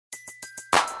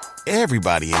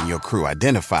Everybody in your crew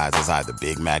identifies as either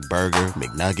Big Mac Burger,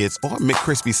 McNuggets, or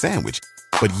McCrispy Sandwich.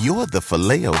 But you're the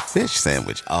Filet-O-Fish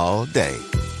Sandwich all day.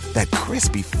 That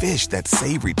crispy fish, that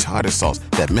savory tartar sauce,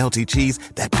 that melty cheese,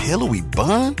 that pillowy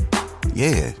bun.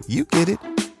 Yeah, you get it.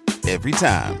 Every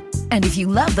time. And if you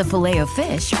love the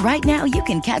Filet-O-Fish, right now you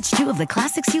can catch two of the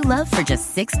classics you love for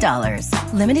just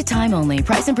 $6. Limited time only.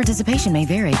 Price and participation may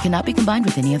vary. Cannot be combined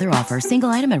with any other offer. Single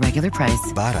item at regular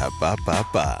price.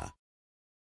 Ba-da-ba-ba-ba.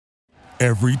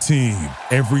 Every team,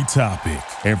 every topic,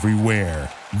 everywhere.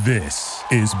 This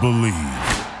is Believe.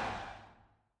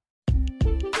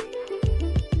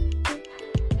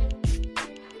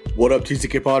 What up,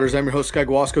 TCK Potters? I'm your host, Sky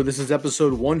Guasco. This is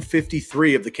episode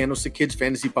 153 of the Candlestick Kids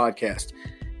Fantasy Podcast.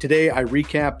 Today, I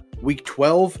recap Week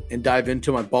 12 and dive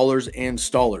into my ballers and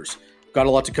stallers. Got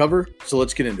a lot to cover, so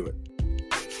let's get into it.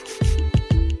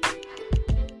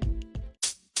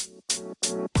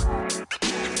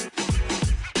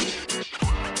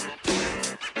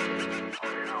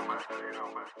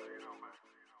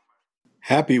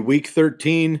 Happy Week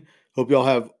 13. Hope y'all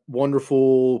have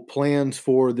wonderful plans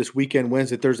for this weekend,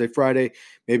 Wednesday, Thursday, Friday.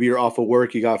 Maybe you're off of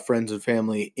work, you got friends and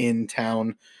family in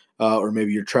town, or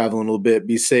maybe you're traveling a little bit.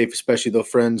 Be safe, especially the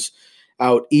friends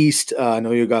out east. I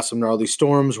know you got some gnarly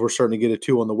storms. We're starting to get it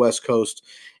too on the West Coast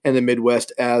and the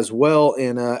Midwest as well.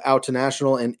 And out to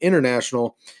national and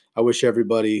international, I wish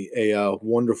everybody a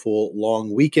wonderful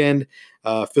long weekend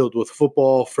filled with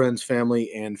football, friends,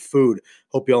 family, and food.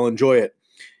 Hope y'all enjoy it.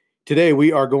 Today,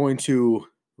 we are going to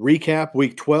recap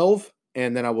Week 12,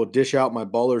 and then I will dish out my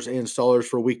ballers and stallers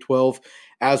for Week 12,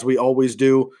 as we always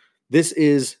do. This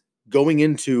is going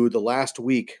into the last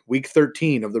week, Week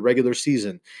 13 of the regular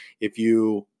season. If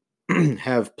you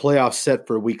have playoffs set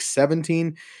for Week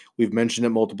 17, we've mentioned it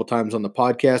multiple times on the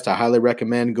podcast. I highly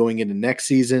recommend going into next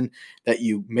season that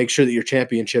you make sure that your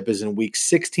championship is in Week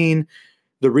 16.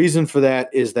 The reason for that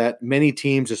is that many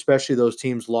teams, especially those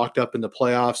teams locked up in the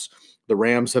playoffs, the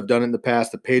Rams have done it in the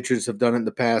past. The Patriots have done it in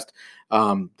the past.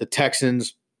 The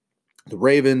Texans, the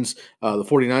Ravens, the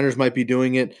 49ers might be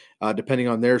doing it depending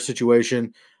on their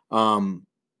situation.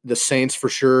 The Saints for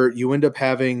sure. You end up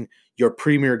having your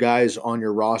premier guys on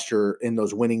your roster in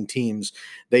those winning teams.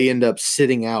 They end up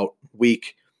sitting out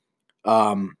week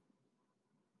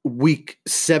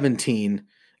 17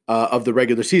 of the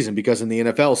regular season, because in the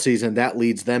NFL season, that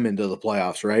leads them into the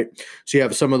playoffs, right? So you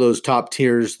have some of those top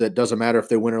tiers that doesn't matter if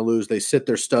they win or lose. They sit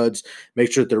their studs,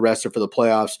 make sure that they're rested for the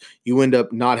playoffs. You end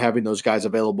up not having those guys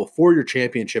available for your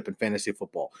championship in fantasy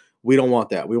football. We don't want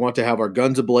that. We want to have our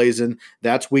guns ablazing.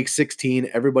 That's Week 16.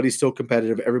 Everybody's still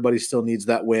competitive. Everybody still needs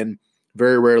that win.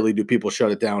 Very rarely do people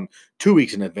shut it down 2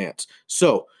 weeks in advance.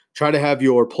 So try to have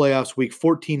your playoffs Week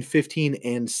 14, 15,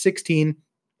 and 16.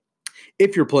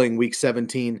 If you're playing Week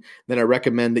 17, then I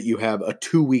recommend that you have a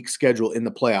 2-week schedule in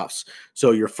the playoffs.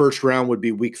 So your first round would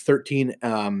be Week 14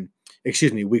 and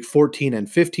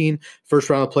 15. First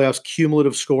round of playoffs,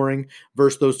 cumulative scoring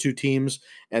versus those two teams.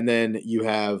 And then you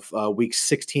have Week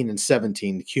 16 and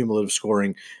 17, cumulative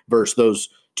scoring versus those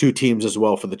two teams as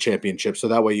well for the championship. So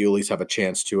that way you at least have a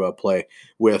chance to play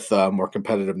with more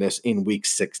competitiveness in Week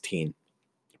 16.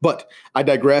 But I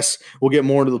digress. We'll get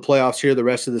more into the playoffs here the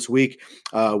rest of this week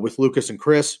with Lucas and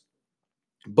Chris.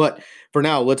 But for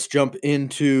now, let's jump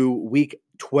into Week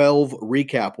 12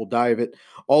 recap. We'll dive it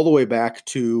all the way back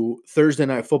to Thursday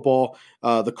Night Football.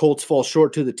 The Colts fall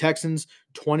short to the Texans,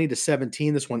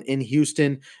 20-17. This one in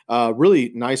Houston.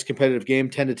 Really nice competitive game,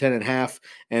 10-10.5.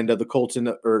 And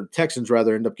the Texans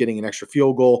end up getting an extra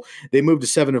field goal. They move to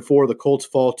 7-4. The Colts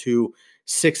fall to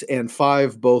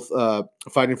 6-5, both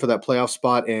fighting for that playoff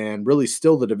spot and really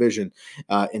still the division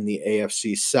in the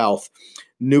AFC South.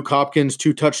 Nuke Hopkins,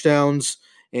 2 touchdowns,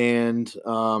 and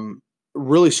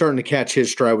really starting to catch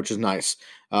his stride, which is nice.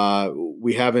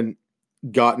 We haven't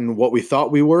gotten what we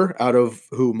thought we were out of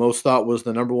who most thought was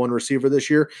the number one receiver this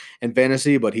year in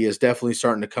fantasy, but he is definitely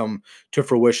starting to come to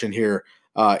fruition here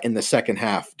in the second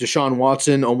half. Deshaun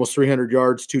Watson, almost 300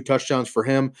 yards, 2 touchdowns for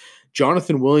him.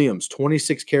 Jonathan Williams,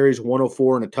 26 carries,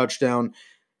 104 and a touchdown.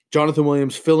 Jonathan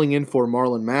Williams filling in for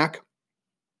Marlon Mack.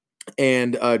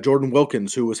 And Jordan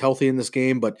Wilkins, who was healthy in this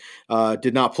game but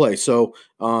did not play. So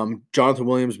Jonathan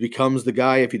Williams becomes the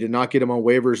guy. If you did not get him on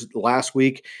waivers last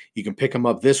week, you can pick him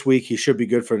up this week. He should be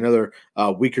good for another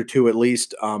week or two at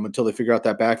least until they figure out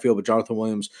that backfield. But Jonathan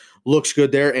Williams looks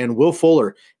good there. And Will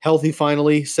Fuller, healthy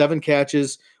finally, 7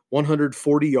 catches,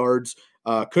 140 yards.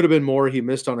 Could have been more. He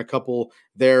missed on a couple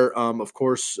there. Of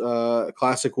course,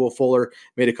 classic Will Fuller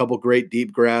made a couple great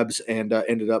deep grabs and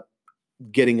ended up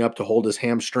getting up to hold his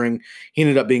hamstring. He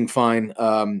ended up being fine,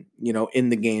 in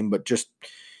the game, but just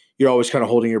you're always kind of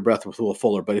holding your breath with Will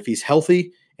Fuller. But if he's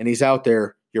healthy and he's out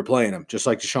there, you're playing him, just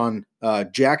like Deshaun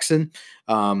Jackson.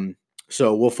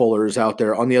 So Will Fuller is out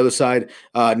there. On the other side,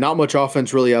 not much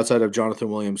offense really outside of Jonathan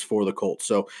Williams for the Colts.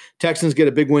 So Texans get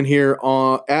a big win here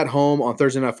at home on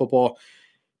Thursday Night Football,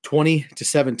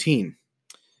 20-17.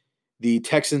 The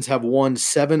Texans have won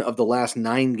 7 of the last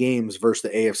 9 games versus the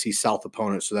AFC South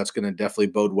opponents, so that's going to definitely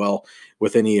bode well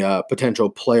with any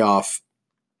potential playoff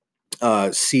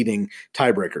seeding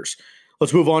tiebreakers.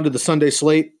 Let's move on to the Sunday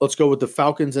slate. Let's go with the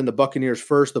Falcons and the Buccaneers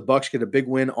first. The Bucs get a big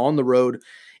win on the road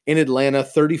in Atlanta,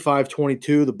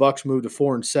 35-22. The Bucs move to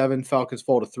 4-7. Falcons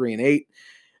fall to 3-8.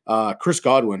 Chris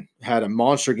Godwin had a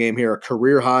monster game here, a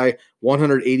career high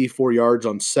 184 yards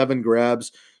on 7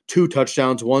 grabs, 2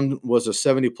 touchdowns. One was a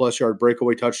 70-plus yard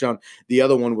breakaway touchdown. The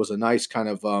other one was a nice kind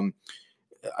of,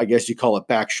 I guess you call it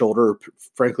back shoulder.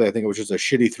 Frankly, I think it was just a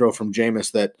shitty throw from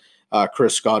Jameis that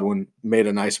Chris Godwin made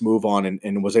a nice move on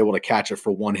and was able to catch it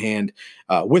for one hand,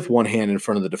 with one hand in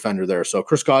front of the defender there. So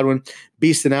Chris Godwin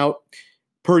beasting out.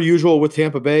 Per usual with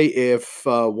Tampa Bay, if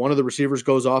one of the receivers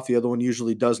goes off, the other one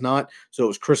usually does not. So it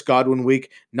was Chris Godwin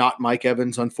week, not Mike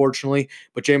Evans, unfortunately.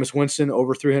 But Jameis Winston,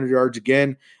 over 300 yards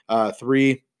again,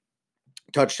 3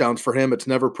 touchdowns for him. It's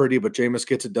never pretty, but Jameis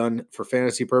gets it done for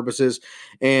fantasy purposes.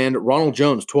 And Ronald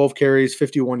Jones, 12 carries,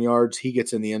 51 yards. He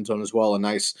gets in the end zone as well. A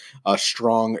nice,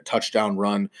 strong touchdown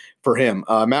run for him.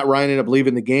 Matt Ryan ended up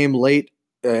leaving the game late.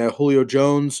 Julio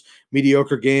Jones,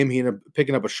 mediocre game. He ended up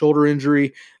picking up a shoulder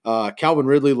injury. Calvin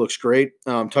Ridley looks great.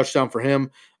 Touchdown for him,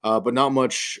 but not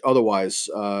much otherwise.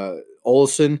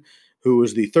 Olsen, who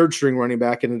was the third string running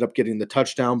back, ended up getting the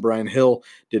touchdown. Brian Hill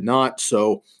did not.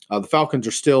 So the Falcons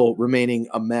are still remaining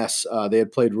a mess. They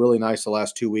had played really nice the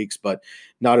last 2 weeks, but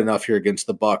not enough here against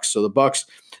the Bucs. So the Bucs,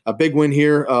 a big win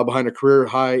here behind a career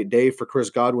high day for Chris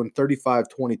Godwin,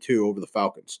 35-22 over the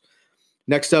Falcons.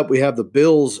 Next up, we have the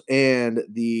Bills and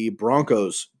the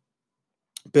Broncos.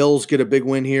 Bills get a big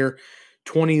win here,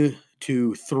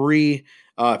 20-3.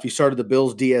 If you started the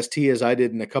Bills DST, as I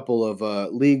did in a couple of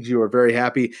leagues, you were very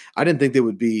happy. I didn't think they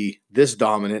would be this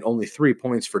dominant, only 3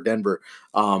 points for Denver.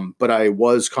 But I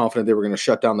was confident they were going to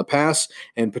shut down the pass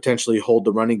and potentially hold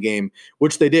the running game,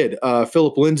 which they did.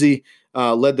 Phillip Lindsay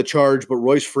led the charge, but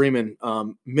Royce Freeman,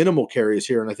 minimal carries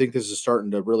here. And I think this is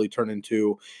starting to really turn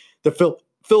into the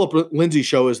Phillip Lindsay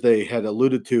show, as they had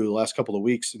alluded to the last couple of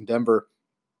weeks in Denver.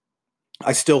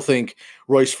 I still think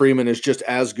Royce Freeman is just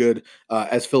as good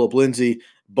as Phillip Lindsay,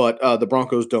 but the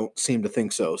Broncos don't seem to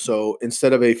think so. So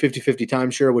instead of a 50-50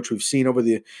 timeshare, which we've seen over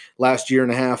the last year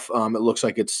and a half, it looks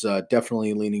like it's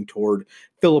definitely leaning toward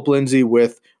Phillip Lindsay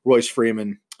with Royce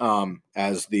Freeman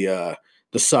as the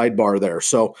sidebar there.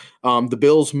 So the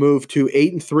Bills move to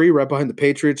 8-3, right behind the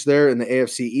Patriots there in the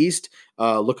AFC East,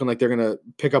 looking like they're going to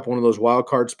pick up one of those wild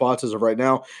card spots as of right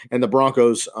now. And the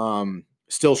Broncos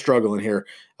still struggling here,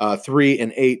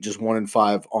 3-8, just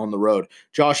 1-5 on the road.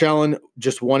 Josh Allen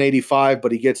just 185,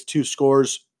 but he gets 2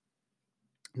 scores.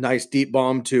 Nice deep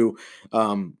bomb to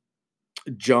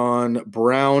John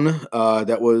Brown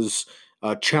that was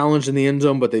challenged in the end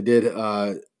zone, but they did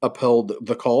upheld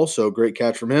the call. So great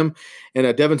catch from him.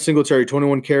 And Devin Singletary,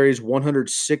 21 carries,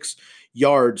 106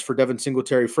 yards for Devin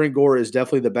Singletary. Frank Gore is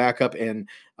definitely the backup and,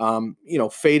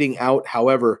 fading out.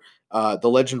 However, the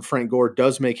legend Frank Gore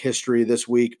does make history this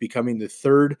week, becoming the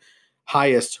 3rd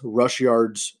highest rush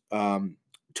yards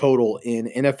total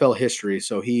in NFL history.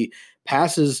 So he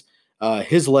passes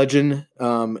his legend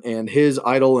and his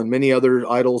idol and many other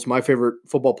idols. My favorite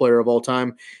football player of all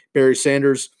time, Barry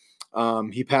Sanders.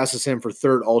 He passes him for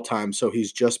 3rd all time. So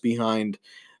he's just behind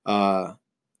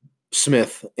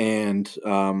Smith and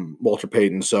Walter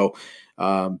Payton. So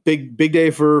big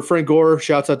day for Frank Gore.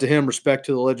 Shouts out to him. Respect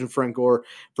to the legend Frank Gore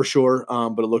for sure.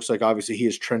 But it looks like obviously he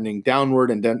is trending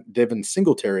downward, and Devin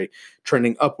Singletary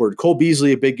trending upward. Cole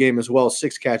Beasley, a big game as well.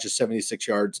 6 catches, 76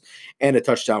 yards, and a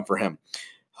touchdown for him.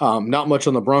 Not much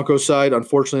on the Broncos side,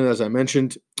 unfortunately, as I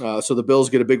mentioned. So the Bills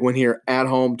get a big win here at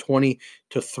home,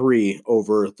 20-3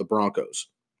 over the Broncos.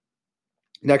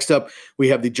 Next up, we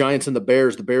have the Giants and the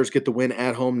Bears. The Bears get the win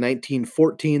at home,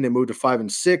 19-14. They move to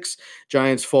 5-6.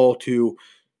 Giants fall to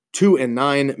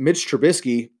 2-9. Mitch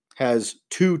Trubisky has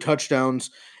 2 touchdowns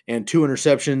and 2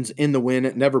 interceptions in the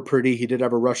win. Never pretty. He did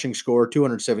have a rushing score,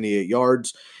 278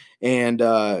 yards. And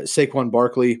Saquon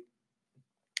Barkley,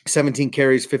 17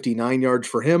 carries, 59 yards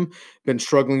for him. Been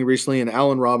struggling recently. And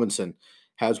Allen Robinson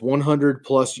has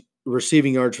 100-plus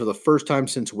receiving yards for the first time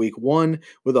since week 1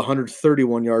 with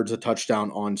 131 yards, a touchdown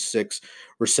on 6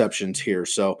 receptions here.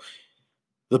 So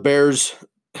the Bears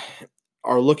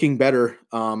are looking better,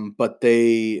 but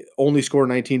they only score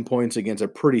 19 points against a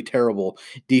pretty terrible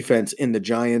defense in the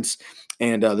Giants.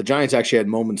 And the Giants actually had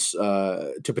moments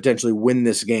to potentially win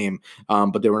this game,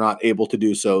 but they were not able to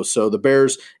do so. So the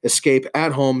Bears escape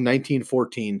at home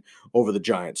 19-14 over the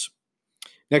Giants.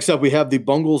 Next up, we have the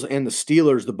Bengals and the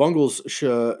Steelers. The Bengals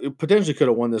potentially could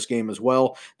have won this game as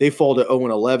well. They fall to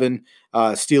 0-11.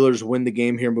 Steelers win the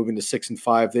game here, moving to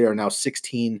 6-5. They are now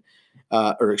 16.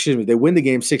 They win the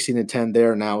game 16-10. They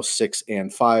are now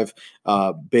 6-5.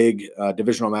 Big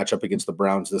divisional matchup against the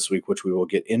Browns this week, which we will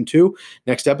get into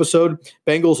next episode.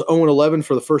 Bengals 0-11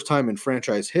 for the first time in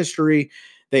franchise history.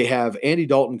 They have Andy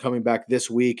Dalton coming back this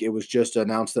week. It was just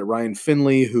announced that Ryan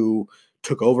Finley, who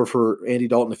took over for Andy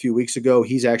Dalton a few weeks ago,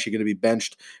 he's actually going to be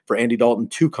benched for Andy Dalton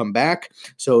to come back.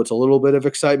 So it's a little bit of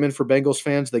excitement for Bengals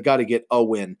fans. They got to get a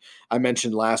win. I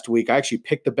mentioned last week, I actually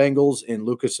picked the Bengals in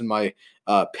Lucas and my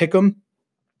pick 'em.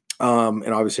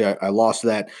 And obviously I lost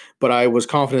that, but I was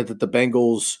confident that the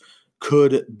Bengals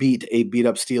could beat a beat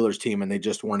up Steelers team, and they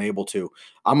just weren't able to.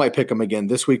 I might pick them again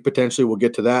this week, potentially. We'll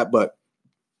get to that, but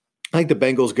I think the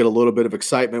Bengals get a little bit of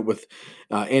excitement with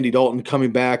Andy Dalton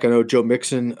coming back. I know Joe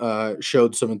Mixon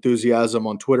showed some enthusiasm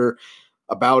on Twitter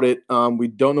about it. We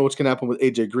don't know what's going to happen with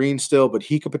AJ Green still, but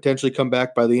he could potentially come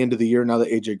back by the end of the year now that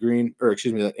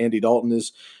that Andy Dalton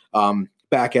is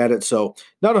back at it. So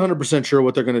not 100% sure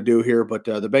what they're going to do here, but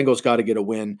the Bengals got to get a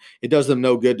win. It does them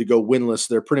no good to go winless.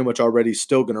 They're pretty much already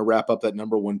still going to wrap up that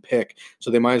number one pick. So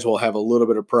they might as well have a little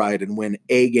bit of pride and win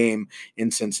a game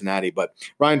in Cincinnati. But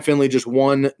Ryan Finley just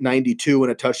won 92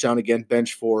 and a touchdown, again,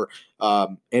 bench for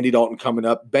Andy Dalton coming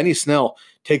up. Benny Snell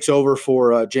takes over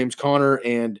for James Conner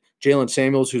and Jalen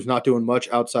Samuels, who's not doing much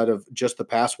outside of just the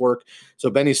pass work. So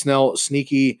Benny Snell,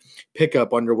 sneaky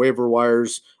pickup under waiver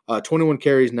wires. 21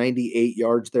 carries, 98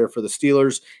 yards there for the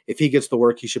Steelers. If he gets the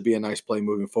work, he should be a nice play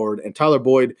moving forward. And Tyler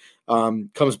Boyd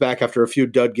comes back after a few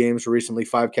dud games recently,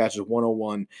 5 catches,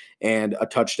 101, and a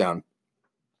touchdown.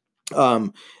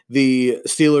 The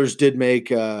Steelers did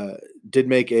make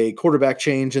a quarterback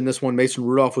change in this one. Mason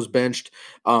Rudolph was benched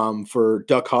for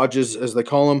Duck Hodges, as they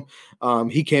call him.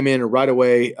 He came in right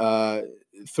away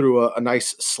through a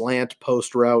nice slant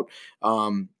post route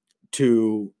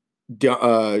to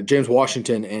James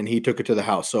Washington, and he took it to the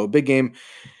house. So a big game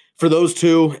for those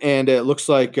two, and it looks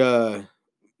like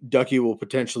Ducky will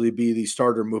potentially be the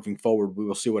starter moving forward. We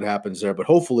will see what happens there. But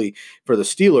hopefully for the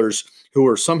Steelers, who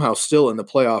are somehow still in the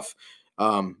playoff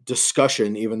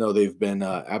discussion, even though they've been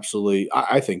absolutely,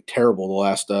 I think, terrible the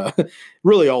last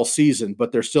really all season,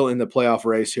 but they're still in the playoff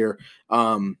race here.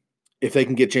 If they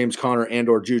can get James Conner and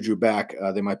or Juju back,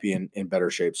 they might be in better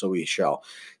shape. So we shall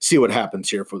see what happens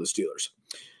here for the Steelers.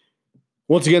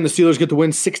 Once again, the Steelers get the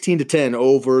win 16-10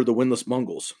 over the winless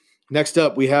Bengals. Next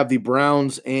up, we have the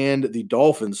Browns and the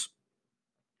Dolphins.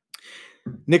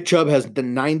 Nick Chubb has the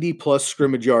 90-plus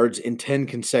scrimmage yards in 10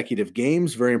 consecutive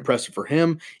games. Very impressive for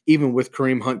him. Even with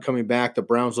Kareem Hunt coming back, the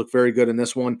Browns look very good in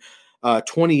this one.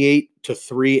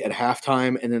 28-3 at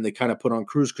halftime, and then they kind of put on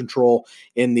cruise control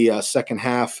in the second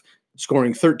half,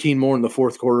 scoring 13 more in the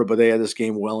fourth quarter, but they had this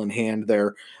game well in hand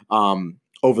there.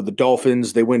 Over the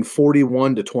Dolphins, they win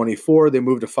 41-24. They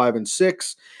move to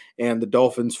 5-6, and the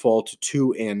Dolphins fall to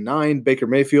 2-9. Baker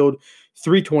Mayfield,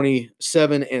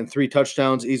 327 and 3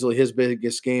 touchdowns, easily his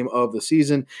biggest game of the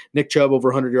season. Nick Chubb over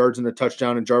 100 yards and a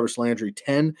touchdown, and Jarvis Landry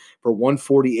 10 for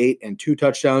 148 and 2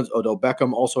 touchdowns. Odell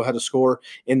Beckham also had a score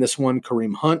in this one.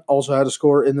 Kareem Hunt also had a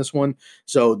score in this one.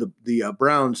 So the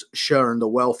Browns sharing the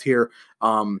wealth here.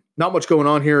 Not much going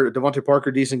on here. Devontae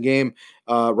Parker, decent game.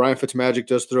 Ryan Fitzmagic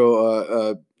does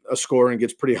throw a score and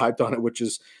gets pretty hyped on it, which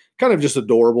is kind of just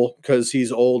adorable because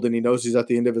he's old and he knows he's at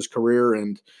the end of his career.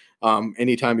 And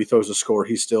anytime he throws a score,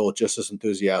 he's still just as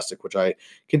enthusiastic, which I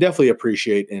can definitely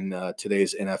appreciate in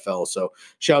today's NFL. So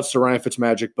shouts to Ryan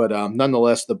Fitzmagic. But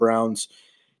nonetheless, the Browns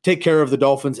take care of the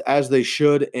Dolphins as they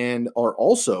should and are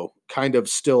also kind of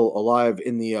still alive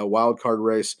in the wild card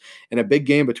race. And a big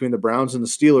game between the Browns and the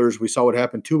Steelers. We saw what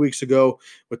happened 2 weeks ago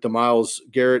with the Myles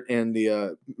Garrett and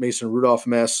the Mason Rudolph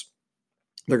mess.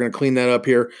 They're going to clean that up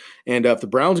here. And if the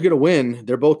Browns get a win,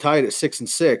 they're both tied at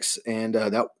 6-6. And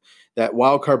that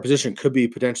wild card position could be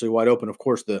potentially wide open. Of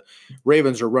course, the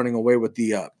Ravens are running away with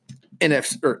the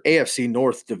NFC or AFC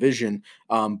North division,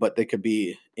 but they could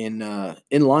be in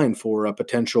line for a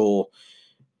potential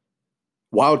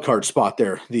wild card spot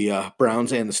there, the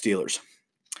Browns and the Steelers.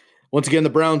 Once again,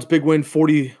 the Browns, big win,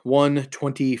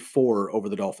 41-24 over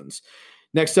the Dolphins.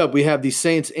 Next up, we have the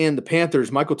Saints and the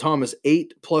Panthers. Michael Thomas,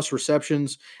 8+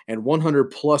 receptions and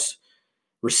 100+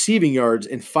 receiving yards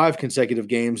in 5 consecutive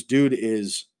games. Dude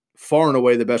is far and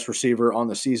away the best receiver on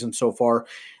the season so far.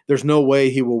 There's no way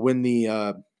he will win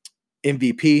the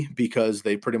MVP because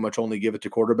they pretty much only give it to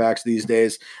quarterbacks these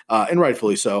days, and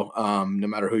rightfully so. No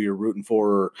matter who you're rooting for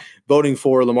or voting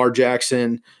for, Lamar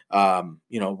Jackson,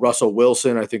 Russell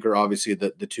Wilson, I think are obviously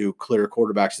the two clear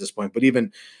quarterbacks at this point. But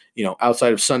even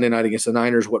outside of Sunday night against the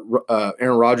Niners, what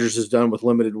Aaron Rodgers has done with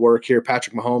limited work here,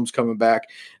 Patrick Mahomes coming back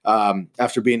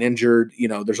after being injured,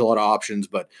 there's a lot of options.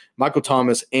 But Michael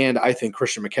Thomas and I think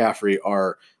Christian McCaffrey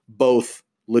are both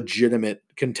legitimate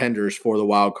contenders for the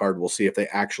wild card. We'll see if they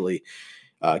actually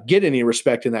get any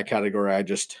respect in that category. I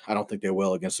don't think they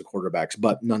will against the quarterbacks,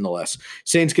 but nonetheless,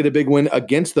 Saints get a big win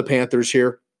against the Panthers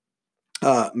here.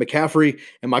 McCaffrey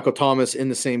and Michael Thomas in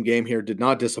the same game here did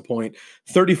not disappoint.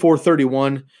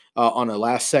 34-31 on a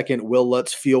last-second Will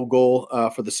Lutz field goal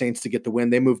for the Saints to get the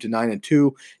win. They moved to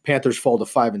 9-2. Panthers fall to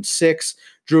 5-6.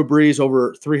 Drew Brees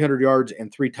over 300 yards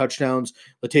and 3 touchdowns.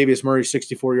 Latavius Murray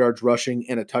 64 yards rushing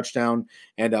and a touchdown.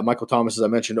 And Michael Thomas, as I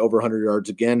mentioned, over 100 yards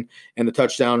again and a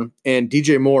touchdown. And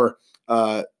DJ Moore,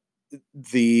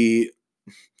 the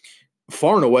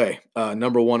far and away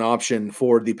number one option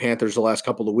for the Panthers the last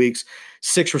couple of weeks.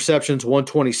 6 receptions,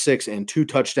 126, and 2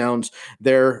 touchdowns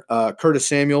there. Curtis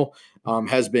Samuel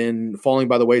has been falling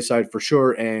by the wayside for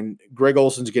sure, and Greg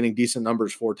Olson's getting decent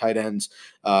numbers for tight ends,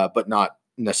 but not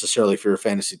necessarily for your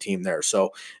fantasy team there.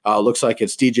 So looks like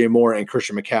it's DJ Moore and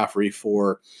Christian McCaffrey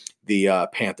for the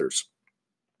Panthers.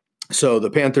 So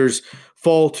the Panthers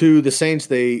fall to the Saints.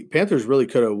 Panthers really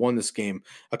could have won this game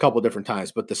a couple different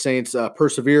times, but the Saints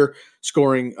persevere,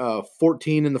 scoring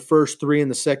 14 in the first, 3 in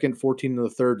the second, 14 in the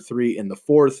third, 3 in the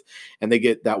fourth, and they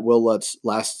get that Will Lutz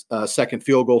last second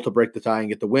field goal to break the tie and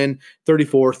get the win,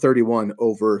 34-31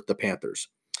 over the Panthers.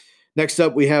 Next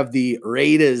up, we have the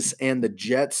Raiders and the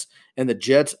Jets, and the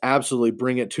Jets absolutely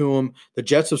bring it to them. The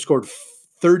Jets have scored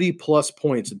 30-plus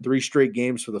points in 3 straight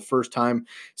games for the first time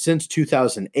since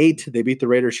 2008. They beat the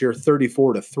Raiders here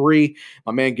 34-3.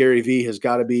 My man Gary V has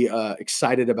got to be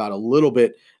excited about a little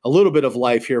bit of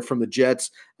life here from the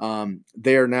Jets.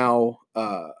 They are now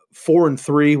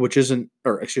 4-3, which isn't,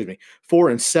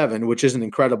 4-7, which isn't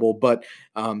incredible, but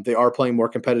they are playing more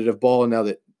competitive ball now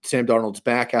that Sam Darnold's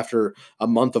back after a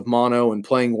month of mono and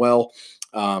playing well.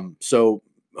 So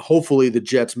hopefully the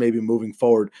Jets maybe moving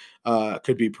forward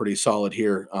could be pretty solid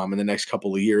here in the next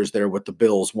couple of years there with the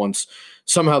Bills once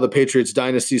somehow the Patriots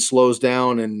dynasty slows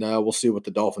down, and we'll see what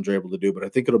the Dolphins are able to do. But I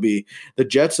think it'll be the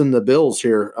Jets and the Bills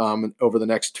here over the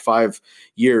next 5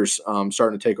 years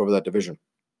starting to take over that division.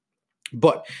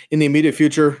 But in the immediate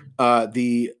future,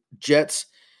 the Jets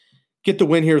get the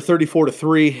win here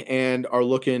 34-3 and are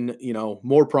looking,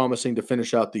 more promising to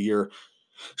finish out the year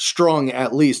strong,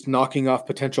 at least knocking off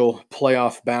potential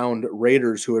playoff bound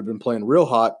Raiders who had been playing real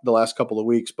hot the last couple of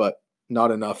weeks, but not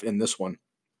enough in this one.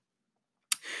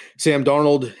 Sam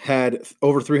Darnold had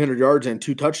over 300 yards and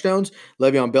 2 touchdowns.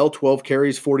 Le'Veon Bell, 12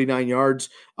 carries, 49 yards.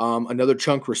 Another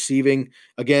chunk receiving.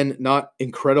 Again, not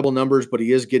incredible numbers, but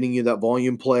he is getting you that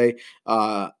volume play.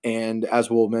 And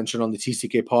as we'll mention on the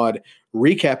TCK Pod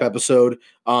recap episode,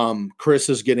 Chris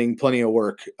is getting plenty of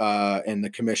work in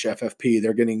the Commish FFP.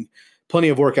 They're getting plenty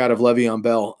of work out of Le'Veon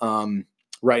Bell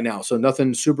right now. So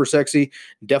nothing super sexy.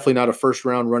 Definitely not a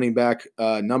first-round running back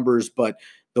numbers, but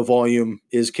the volume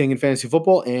is king in fantasy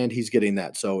football, and he's getting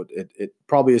that. So it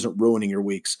probably isn't ruining your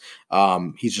weeks.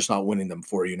 He's just not winning them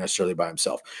for you necessarily by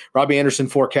himself. Robbie Anderson,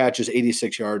 4 catches,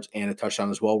 86 yards, and a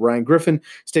touchdown as well. Ryan Griffin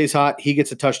stays hot. He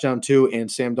gets a touchdown too, and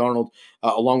Sam Darnold,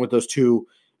 along with those 2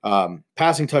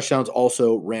 passing touchdowns,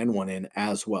 also ran one in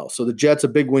as well. So the Jets, a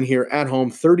big win here at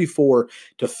home,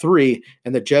 34-3,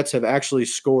 and the Jets have actually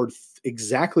scored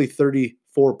exactly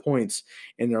 34 points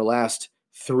in their last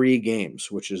 3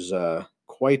 games, which is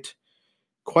quite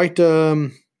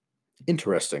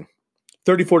interesting.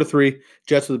 34-3,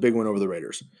 Jets with a big win over the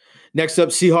Raiders. Next up,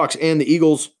 Seahawks and the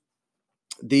Eagles.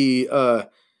 The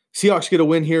Seahawks get a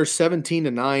win here,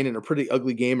 17-9 in a pretty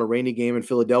ugly game, a rainy game in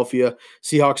Philadelphia.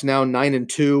 Seahawks now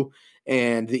 9-2,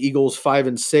 and the Eagles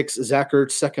 5-6. Zach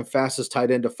Ertz, second fastest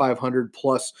tight end to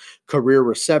 500-plus career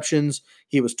receptions.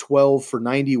 He was 12 for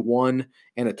 91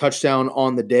 and a touchdown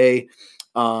on the day.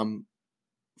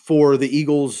 For the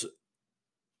Eagles,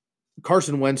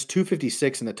 Carson Wentz,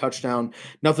 256 and a touchdown.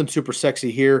 Nothing super sexy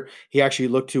here. He actually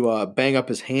looked to bang up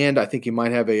his hand. I think he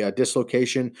might have a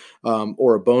dislocation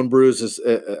or a bone bruise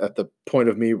at the point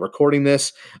of me recording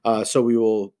this. So we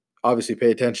will obviously pay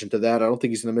attention to that. I don't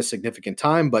think he's going to miss significant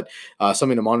time, but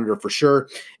something to monitor for sure.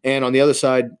 And on the other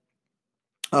side,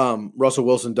 Russell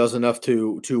Wilson does enough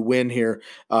to win here.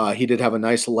 He did have a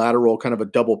nice lateral, kind of a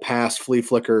double pass, flea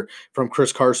flicker from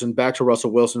Chris Carson back to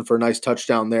Russell Wilson for a nice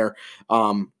touchdown there.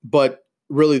 But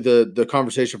really the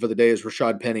conversation for the day is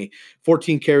Rashad Penny.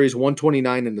 14 carries,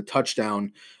 129 and the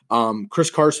touchdown.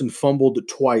 Chris Carson fumbled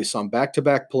twice on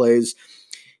back-to-back plays.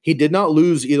 He did not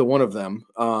lose either one of them.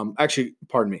 Actually,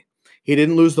 pardon me. He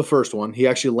didn't lose the first one. He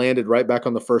actually landed right back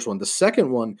on the first one. The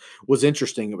second one was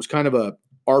interesting. It was kind of a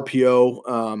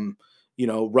RPO,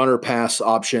 runner pass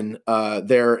option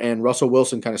there, and Russell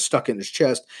Wilson kind of stuck in his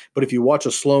chest. But if you watch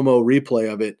a slow-mo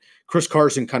replay of it, Chris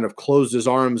Carson kind of closed his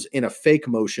arms in a fake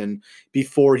motion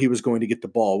before he was going to get the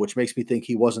ball, which makes me think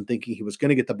he wasn't thinking he was going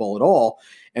to get the ball at all.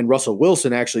 And Russell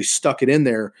Wilson actually stuck it in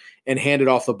there and handed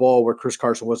off the ball where Chris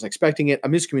Carson wasn't expecting it. A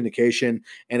miscommunication,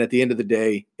 and at the end of the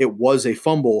day, it was a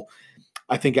fumble.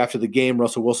 I think after the game,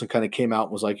 Russell Wilson kind of came out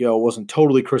and was like, it wasn't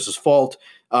totally Chris's fault.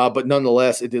 But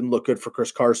nonetheless, it didn't look good for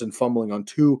Chris Carson fumbling on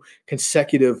 2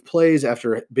 consecutive plays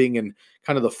after being in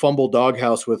kind of the fumble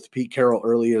doghouse with Pete Carroll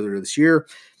earlier this year.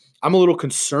 I'm a little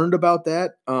concerned about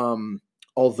that,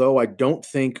 although I don't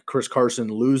think Chris Carson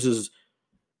loses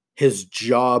his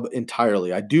job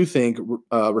entirely. I do think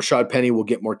Rashad Penny will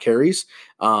get more carries,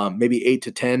 maybe 8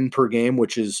 to 10 per game,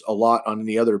 which is a lot on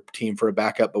any other team for a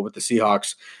backup. But with the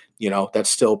Seahawks, that's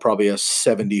still probably a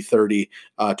 70-30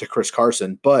 to Chris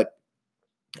Carson. But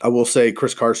I will say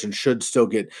Chris Carson should still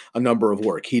get a number of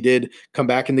work. He did come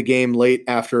back in the game late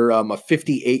after a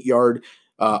 58-yard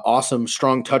awesome,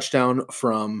 strong touchdown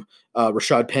from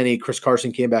Rashad Penny. Chris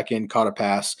Carson came back in, caught a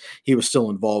pass. He was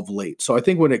still involved late. So I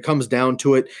think when it comes down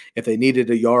to it, if they needed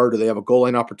a yard or they have a goal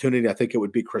line opportunity, I think it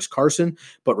would be Chris Carson.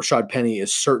 But Rashad Penny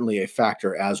is certainly a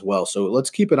factor as well. So let's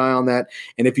keep an eye on that.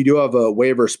 And if you do have a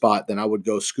waiver spot, then I would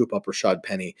go scoop up Rashad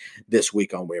Penny this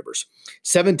week on waivers.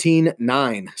 17-9.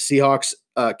 Seahawks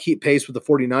keep pace with the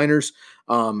 49ers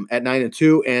at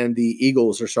 9-2, and the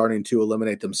Eagles are starting to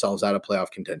eliminate themselves out of playoff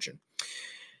contention.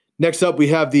 Next up, we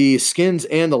have the Skins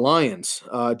and the Lions.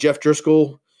 Jeff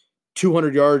Driscoll,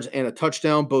 200 yards and a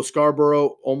touchdown. Bo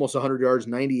Scarborough, almost 100 yards,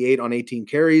 98 on 18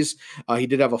 carries. He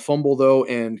did have a fumble, though,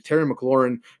 and Terry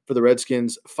McLaurin for the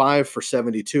Redskins, 5 for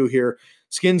 72 here.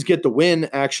 Skins get the win,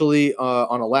 actually,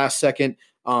 on a last-second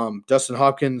Dustin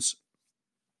Hopkins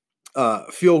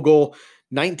field goal,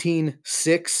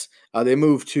 19-6. They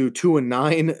move to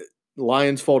 2-9.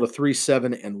 Lions fall to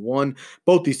 3-7-1.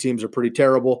 Both these teams are pretty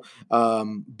terrible,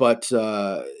 but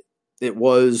it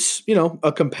was,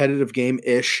 a competitive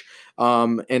game-ish.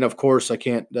 And of course, I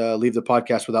can't leave the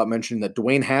podcast without mentioning that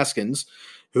Dwayne Haskins,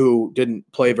 who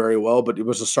didn't play very well, but he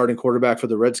was a starting quarterback for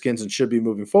the Redskins and should be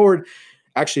moving forward,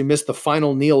 actually missed the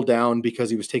final kneel down because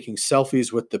he was taking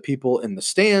selfies with the people in the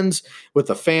stands with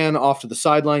a fan off to the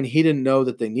sideline. He didn't know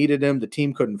that they needed him. The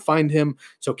team couldn't find him.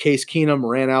 So Case Keenum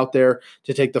ran out there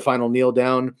to take the final kneel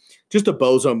down. Just a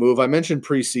bozo move. I mentioned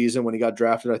preseason when he got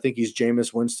drafted. I think he's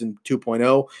Jameis Winston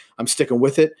 2.0. I'm sticking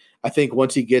with it. I think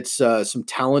once he gets some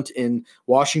talent in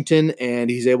Washington and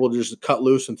he's able to just cut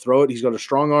loose and throw it, he's got a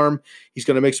strong arm. He's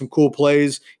going to make some cool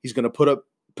plays. He's going to put up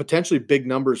potentially big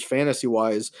numbers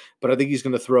fantasy-wise, but I think he's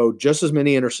going to throw just as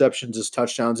many interceptions as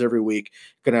touchdowns every week,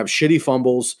 going to have shitty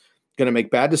fumbles, going to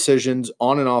make bad decisions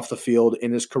on and off the field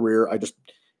in his career. I just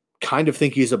kind of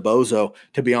think he's a bozo,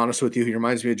 to be honest with you. He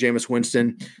reminds me of Jameis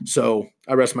Winston, so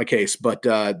I rest my case. But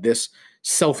this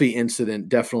selfie incident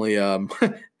definitely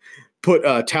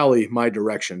put tally my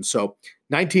direction. So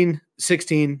 19-16,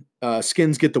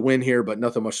 Skins get the win here, but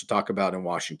nothing much to talk about in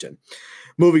Washington.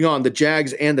 Moving on, the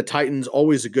Jags and the Titans,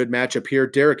 always a good matchup here.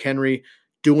 Derrick Henry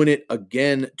doing it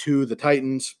again to the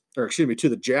to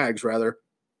the Jags, rather.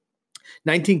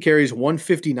 19 carries,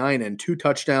 159 and 2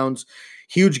 touchdowns.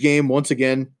 Huge game once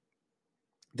again.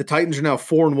 The Titans are now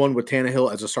 4-1 with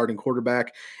Tannehill as a starting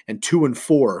quarterback and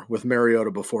 2-4 with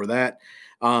Mariota before that.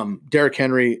 Derrick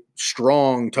Henry,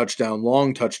 strong touchdown,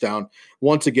 long touchdown.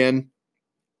 Once again,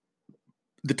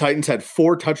 the Titans had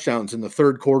 4 touchdowns in the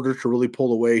third quarter to really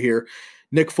pull away here.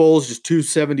 Nick Foles, just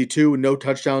 272 and no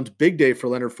touchdowns. Big day for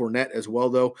Leonard Fournette as well,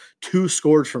 though. 2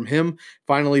 scores from him.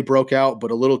 Finally broke out,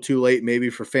 but a little too late maybe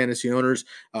for fantasy owners,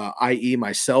 i.e.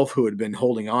 myself, who had been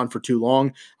holding on for too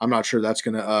long. I'm not sure that's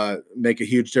going to make a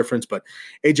huge difference, but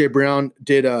A.J. Brown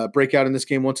did break out in this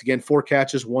game once again. 4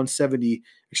 catches,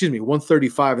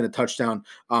 135 and a touchdown.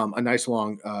 A nice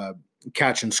long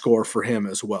catch and score for him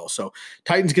as well. So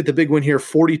Titans get the big win here,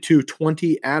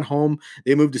 42-20 at home.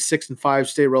 They move to 6-5,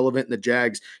 stay relevant, and the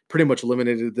Jags pretty much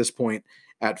eliminated at this point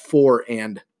at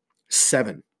 4-7.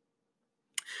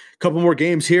 Couple more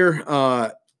games here.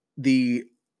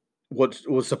 What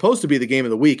was supposed to be the game of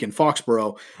the week in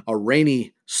Foxborough, a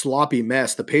rainy, sloppy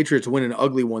mess. The Patriots win an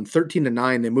ugly one,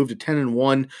 13-9. They move to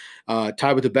 10-1,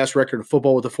 tied with the best record in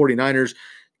football with the 49ers.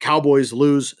 Cowboys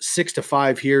lose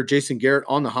 6-5 here. Jason Garrett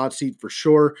on the hot seat for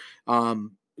sure.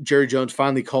 Jerry Jones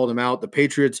finally called him out. The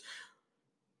Patriots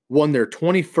won their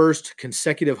 21st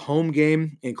consecutive home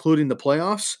game, including the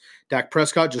playoffs. Dak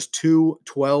Prescott just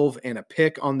 2-12 and a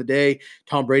pick on the day.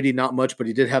 Tom Brady, not much, but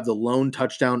he did have the lone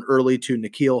touchdown early to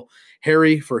N'Keal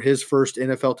Harry for his first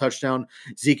NFL touchdown.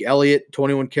 Zeke Elliott,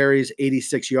 21 carries,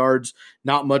 86 yards.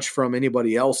 Not much from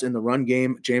anybody else in the run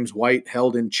game. James White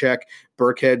held in check.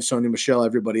 Burkhead, Sony Michel,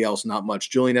 everybody else, not much.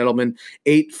 Julian Edelman,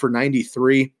 8 for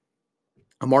 93.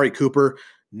 Amari Cooper,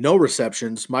 no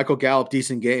receptions. Michael Gallup,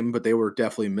 decent game, but they were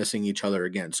definitely missing each other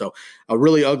again. So a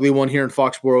really ugly one here in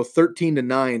Foxborough.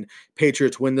 13-9,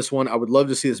 Patriots win this one. I would love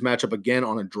to see this matchup again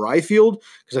on a dry field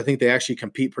because I think they actually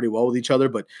compete pretty well with each other,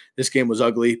 but this game was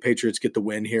ugly. Patriots get the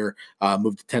win here,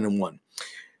 move to 10-1.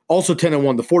 Also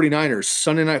 10-1, the 49ers,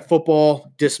 Sunday Night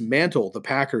Football, dismantle the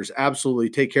Packers, absolutely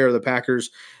take care of the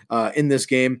Packers in this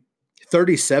game.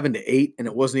 37-8, and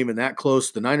it wasn't even that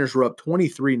close. The Niners were up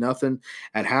 23-0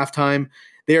 at halftime.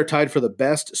 They are tied for the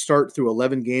best start through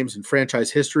 11 games in franchise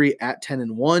history at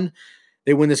 10-1.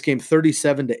 They win this game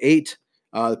 37-8.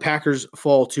 The Packers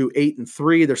fall to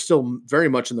 8-3. They're still very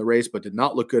much in the race, but did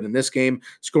not look good in this game,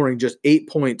 scoring just 8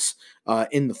 points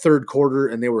in the third quarter,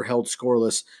 and they were held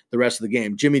scoreless the rest of the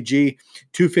game. Jimmy G,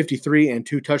 253 and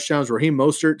 2 touchdowns. Raheem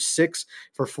Mostert, 6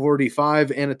 for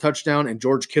 45 and a touchdown, and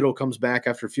George Kittle comes back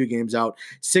after a few games out,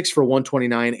 6 for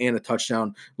 129 and a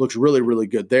touchdown. Looks really, really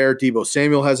good there. Deebo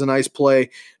Samuel has a nice play.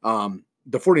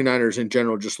 The 49ers in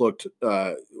general just looked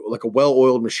like a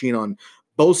well-oiled machine on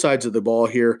both sides of the ball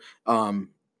here.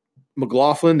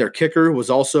 McLaughlin, their kicker, was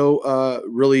also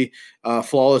really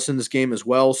flawless in this game as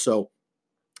well. So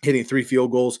hitting 3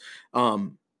 field goals.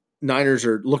 Niners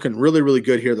are looking really, really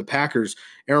good here. The Packers,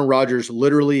 Aaron Rodgers,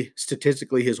 literally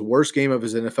statistically his worst game of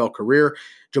his NFL career.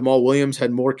 Jamal Williams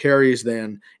had more carries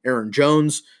than Aaron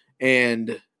Jones,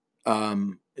 and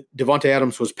Devontae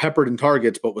Adams was peppered in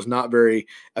targets, but was not very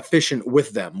efficient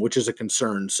with them, which is a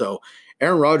concern. So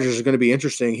Aaron Rodgers is going to be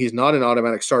interesting. He's not an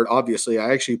automatic start, obviously.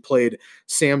 I actually played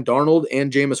Sam Darnold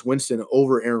and Jameis Winston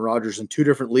over Aaron Rodgers in 2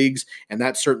 different leagues, and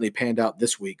that certainly panned out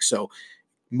this week. So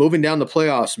moving down the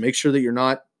playoffs, make sure that you're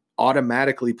not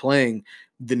automatically playing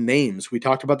the names. We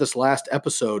talked about this last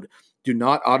episode. Do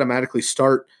not automatically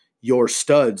start your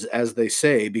studs, as they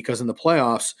say, because in the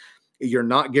playoffs, you're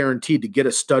not guaranteed to get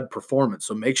a stud performance.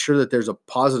 So make sure that there's a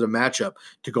positive matchup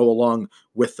to go along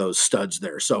with those studs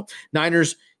there. So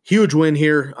Niners, huge win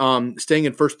here, staying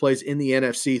in first place in the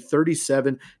NFC,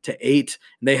 37-8. And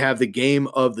they have the game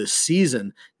of the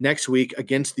season next week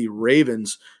against the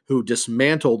Ravens, who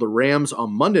dismantled the Rams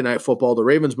on Monday Night Football. The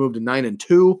Ravens moved to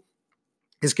 9-2.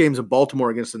 His game's in Baltimore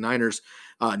against the Niners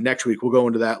next week. We'll go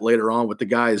into that later on with the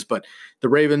guys. But the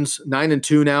Ravens,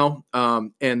 9-2 now,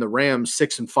 and the Rams,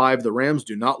 6-5. The Rams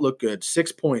do not look good.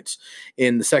 6 points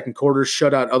in the second quarter,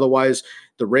 shutout. Otherwise,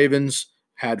 the Ravens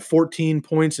had 14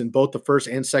 points in both the first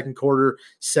and second quarter,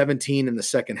 17 in the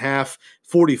second half,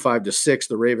 45-6.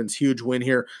 The Ravens, huge win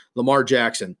here. Lamar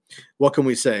Jackson, what can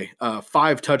we say?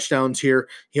 5 touchdowns here.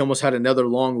 He almost had another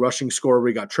long rushing score where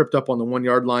he got tripped up on the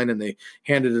 1-yard line and they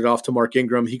handed it off to Mark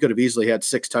Ingram. He could have easily had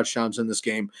 6 touchdowns in this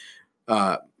game.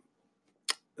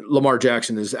 Lamar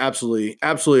Jackson is absolutely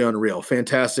unreal.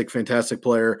 Fantastic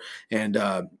player,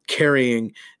 and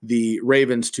carrying the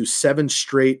Ravens to 7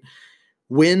 straight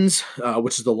wins,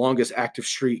 which is the longest active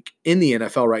streak in the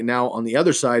NFL right now. On the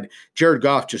other side, Jared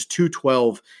Goff just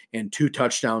 212 and 2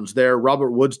 touchdowns there.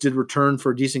 Robert Woods did return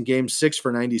for a decent game, 6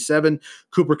 for 97.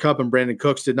 Cooper Kupp and Brandon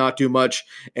Cooks did not do much,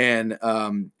 and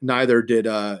neither did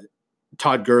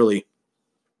Todd Gurley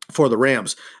for the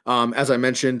Rams. As I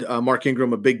mentioned, Mark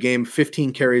Ingram, a big game,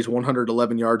 15 carries,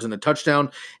 111 yards and a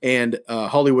touchdown, and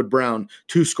Hollywood Brown,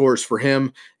 2 scores for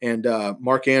him. And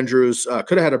Mark Andrews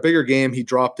could have had a bigger game. He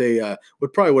dropped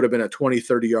would have been a 20,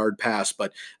 30-yard pass,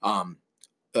 but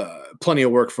plenty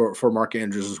of work for Mark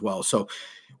Andrews as well. So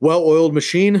well-oiled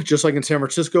machine, just like in San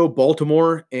Francisco.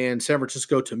 Baltimore and San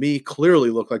Francisco, to me, clearly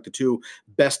look like the 2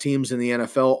 best teams in the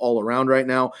NFL all around right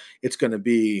now. It's going to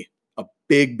be a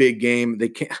big game. They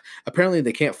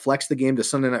can't flex the game to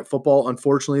Sunday Night Football,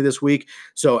 unfortunately, this week.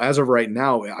 So as of right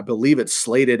now, I believe it's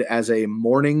slated as a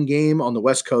morning game on the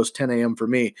West Coast, 10 a.m. for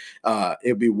me. It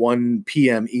would be 1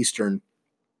 p.m. Eastern.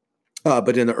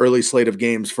 But in the early slate of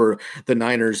games for the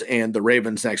Niners and the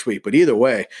Ravens next week. But either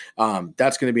way,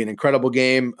 that's going to be an incredible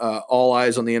game. All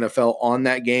eyes on the NFL on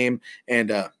that game,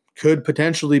 and could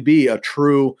potentially be a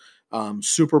true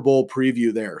Super Bowl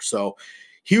preview there. So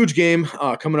huge game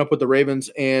coming up with the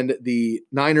Ravens and the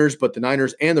Niners, but the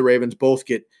Niners and the Ravens both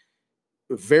get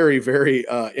very, very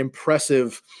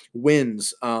impressive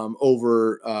wins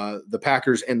over the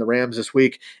Packers and the Rams this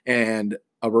week. And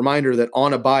a reminder that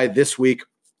on a bye this week,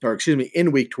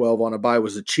 in week 12 on a bye,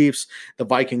 was the Chiefs, the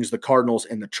Vikings, the Cardinals,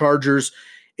 and the Chargers.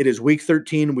 It is week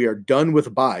 13. We are done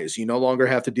with buys. You no longer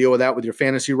have to deal with that with your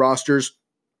fantasy rosters.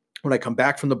 When I come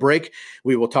back from the break,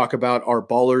 we will talk about our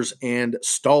ballers and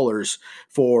stallers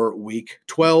for week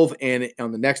 12. And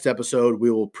on the next episode,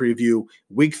 we will preview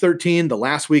week 13, the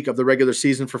last week of the regular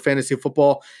season for fantasy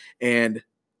football, and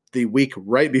the week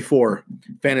right before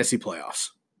fantasy playoffs.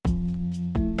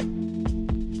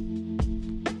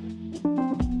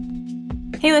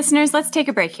 Hey listeners, let's take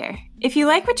a break here. If you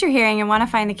like what you're hearing and want to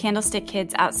find the Candlestick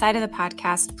Kids outside of the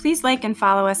podcast, please like and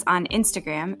follow us on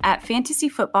Instagram at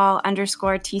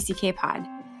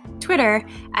fantasyfootball_TCKpod, Twitter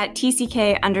at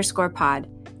TCK_pod,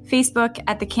 Facebook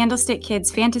at the Candlestick Kids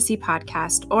Fantasy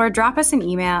Podcast, or drop us an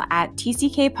email at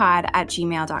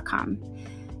tckpod@gmail.com.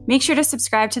 Make sure to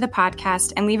subscribe to the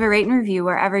podcast and leave a rate and review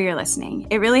wherever you're listening.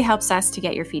 It really helps us to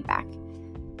get your feedback.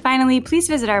 Finally, please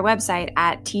visit our website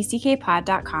at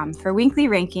tckpod.com for weekly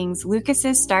rankings,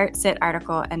 Lucas's start-sit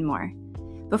article, and more.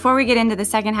 Before we get into the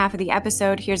second half of the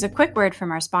episode, here's a quick word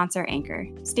from our sponsor, Anchor.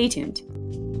 Stay tuned.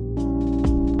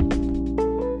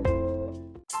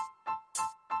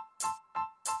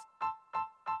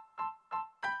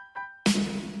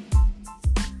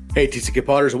 Hey, TCK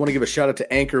Potters, I want to give a shout out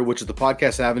to Anchor, which is the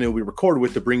podcast avenue we record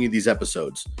with to bring you these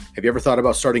episodes. Have you ever thought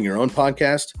about starting your own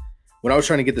podcast? When I was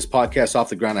trying to get this podcast off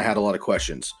the ground, I had a lot of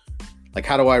questions. Like,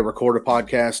 how do I record a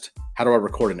podcast? How do I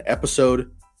record an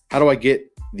episode? How do I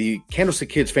get the Candlestick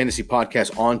Kids Fantasy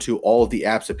Podcast onto all of the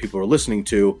apps that people are listening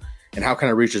to? And how can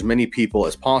I reach as many people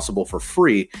as possible for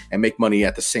free and make money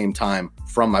at the same time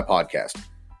from my podcast?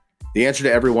 The answer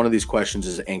to every one of these questions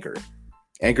is Anchor.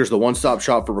 Anchor is the one-stop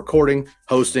shop for recording,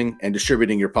 hosting, and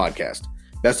distributing your podcast.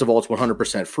 Best of all, it's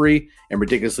 100% free and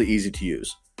ridiculously easy to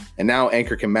use. And now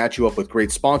Anchor can match you up with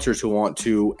great sponsors who want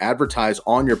to advertise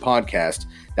on your podcast.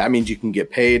 That means you can get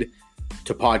paid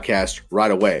to podcast right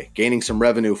away. Gaining some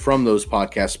revenue from those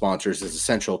podcast sponsors is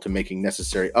essential to making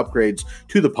necessary upgrades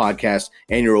to the podcast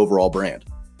and your overall brand.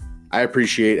 I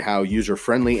appreciate how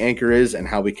user-friendly Anchor is and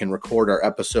how we can record our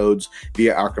episodes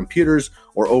via our computers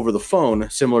or over the phone,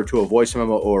 similar to a voice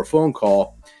memo or a phone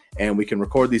call. And we can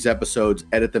record these episodes,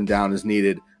 edit them down as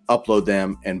needed, upload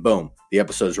them, and boom, the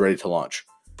episode is ready to launch.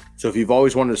 So if you've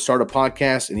always wanted to start a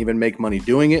podcast and even make money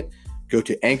doing it, go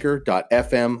to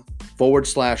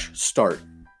anchor.fm/start.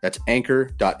 That's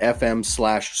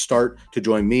anchor.fm/start to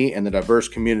join me and the diverse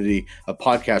community of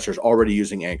podcasters already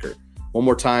using Anchor. One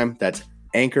more time, that's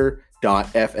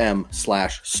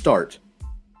anchor.fm/start.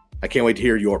 I can't wait to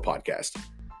hear your podcast.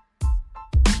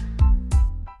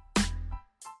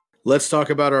 Let's talk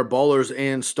about our ballers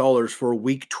and stallers for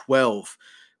week 12.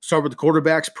 Start with the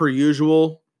quarterbacks per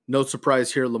usual. No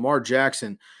surprise here. Lamar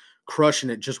Jackson crushing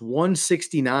it. Just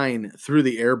 169 through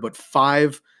the air, but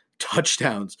 5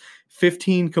 touchdowns,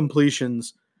 15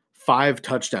 completions, 5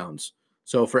 touchdowns.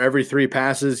 So for every 3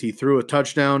 passes, he threw a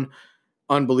touchdown.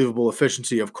 Unbelievable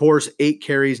efficiency. Of course, 8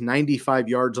 carries, 95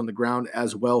 yards on the ground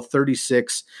as well,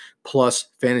 36 plus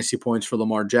fantasy points for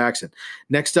Lamar Jackson.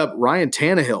 Next up, Ryan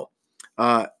Tannehill.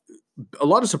 A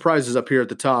lot of surprises up here at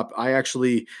the top. I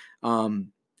actually,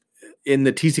 in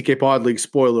the TCK Pod League,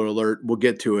 spoiler alert, we'll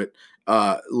get to it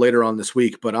later on this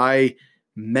week, but I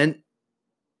meant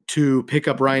to pick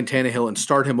up Ryan Tannehill and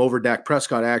start him over Dak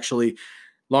Prescott. Actually,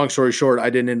 long story short, I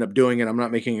didn't end up doing it. I'm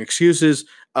not making excuses,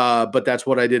 but that's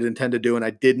what I did intend to do, and I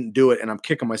didn't do it, and I'm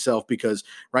kicking myself because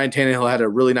Ryan Tannehill had a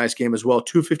really nice game as well,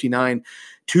 259,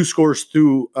 2 scores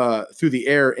through the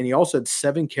air, and he also had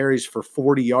 7 carries for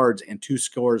 40 yards and 2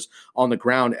 scores on the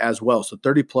ground as well, so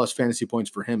 30-plus fantasy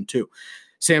points for him too.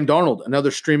 Sam Darnold, another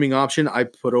streaming option. I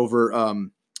put over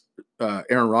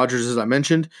Aaron Rodgers, as I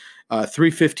mentioned,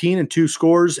 315 and 2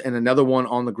 scores, and another one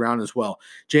on the ground as well.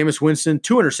 Jameis Winston,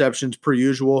 2 interceptions per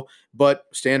usual, but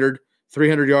standard,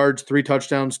 300 yards, 3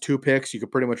 touchdowns, 2 picks. You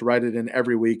could pretty much write it in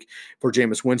every week for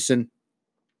Jameis Winston.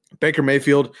 Baker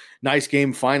Mayfield, nice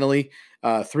game finally.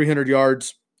 300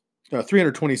 yards,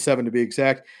 327 to be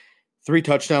exact, 3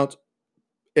 touchdowns,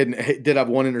 and did have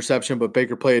 1 interception, but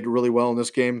Baker played really well in this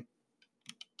game.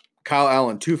 Kyle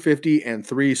Allen, 250 and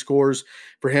 3 scores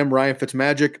for him. Ryan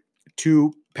Fitzmagic,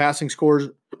 2 passing scores,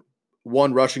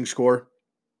 1 rushing score.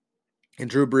 And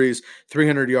Drew Brees,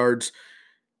 300 yards,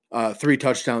 3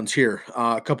 touchdowns here.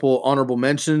 A couple honorable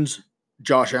mentions,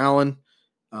 Josh Allen,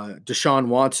 Deshaun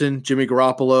Watson, Jimmy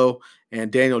Garoppolo,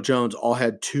 and Daniel Jones all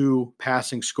had 2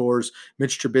 passing scores.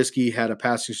 Mitch Trubisky had a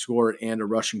passing score and a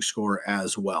rushing score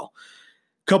as well.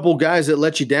 Couple guys that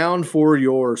let you down for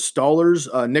your stallers.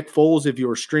 Nick Foles, if you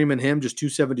were streaming him, just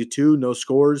 272, no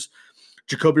scores.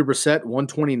 Jacoby Brissett,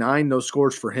 129, no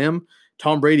scores for him.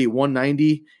 Tom Brady,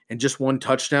 190 and just 1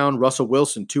 touchdown. Russell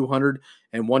Wilson, 200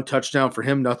 and 1 touchdown for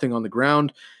him, nothing on the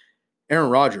ground. Aaron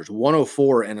Rodgers,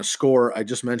 104 and a score. I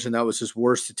just mentioned that was his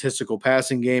worst statistical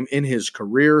passing game in his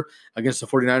career against the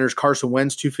 49ers. Carson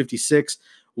Wentz, 256,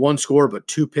 one score, but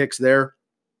 2 picks there.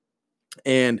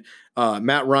 And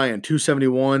Matt Ryan,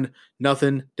 271,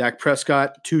 nothing. Dak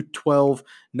Prescott, 212,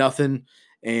 nothing.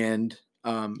 And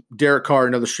Derek Carr,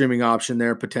 another streaming option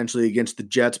there, potentially against the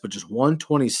Jets, but just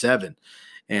 127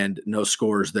 and no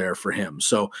scores there for him.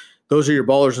 So those are your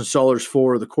ballers and stallers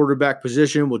for the quarterback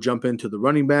position. We'll jump into the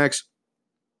running backs.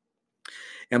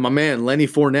 And my man, Lenny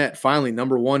Fournette, finally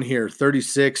number one here,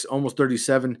 36, almost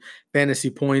 37 fantasy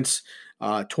points,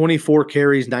 24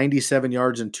 carries, 97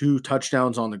 yards, and 2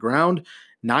 touchdowns on the ground,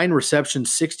 9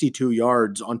 receptions, 62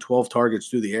 yards on 12 targets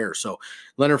through the air. So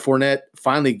Leonard Fournette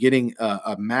finally getting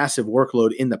a massive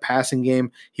workload in the passing game.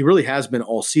 He really has been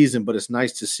all season, but it's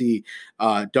nice to see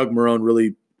Doug Marrone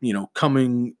really,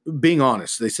 being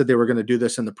honest. They said they were going to do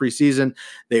this in the preseason.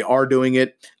 They are doing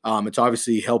it. It's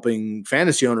obviously helping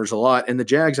fantasy owners a lot. And the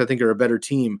Jags, I think, are a better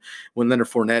team when Leonard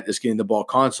Fournette is getting the ball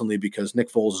constantly because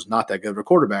Nick Foles is not that good of a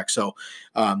quarterback. So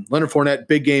Leonard Fournette,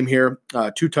 big game here,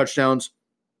 2 touchdowns,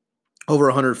 over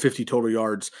 150 total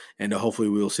yards, and hopefully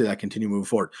we will see that continue moving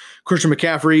forward. Christian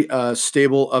McCaffrey,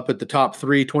 stable up at the top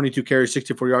 3, 22 carries,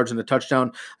 64 yards, and a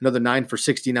touchdown, another 9 for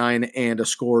 69, and a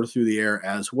score through the air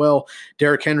as well.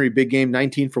 Derrick Henry, big game,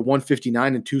 19 for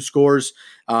 159 and 2 scores,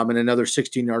 and another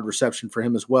 16-yard reception for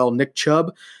him as well. Nick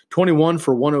Chubb, 21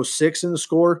 for 106 in the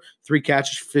score, 3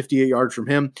 catches, 58 yards from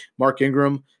him. Mark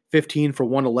Ingram, 15 for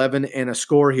 111 and a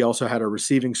score. He also had a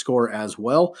receiving score as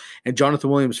well. And Jonathan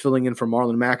Williams filling in for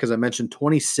Marlon Mack, as I mentioned,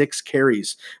 26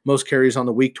 carries, most carries on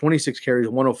the week, 26 carries,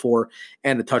 104,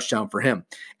 and a touchdown for him.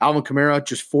 Alvin Kamara,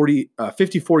 just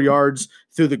 54 yards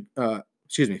through the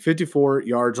 54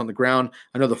 yards on the ground,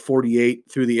 another 48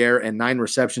 through the air, and 9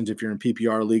 receptions if you're in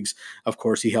PPR leagues. Of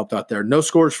course, he helped out there. No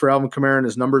scores for Alvin Kamara, and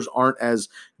his numbers aren't as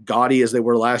gaudy as they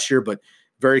were last year, but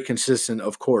very consistent,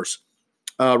 of course.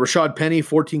 Rashad Penny,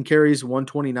 14 carries,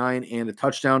 129, and a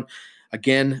touchdown.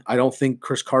 Again, I don't think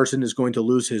Chris Carson is going to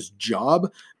lose his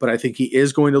job, but I think he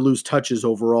is going to lose touches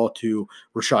overall to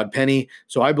Rashad Penny.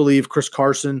 So I believe Chris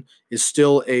Carson is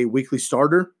still a weekly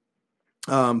starter,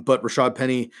 but Rashad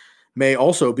Penny may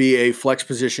also be a flex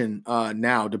position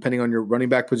now, depending on your running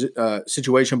back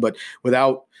situation. But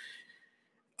without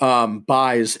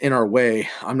buys in our way,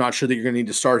 I'm not sure that you're going to need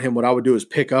to start him. What I would do is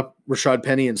pick up Rashad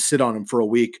Penny and sit on him for a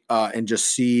week and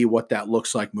just see what that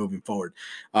looks like moving forward.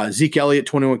 Zeke Elliott,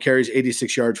 21 carries,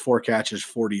 86 yards, 4 catches,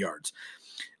 40 yards.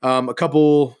 A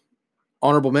couple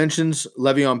honorable mentions.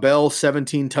 Le'Veon Bell,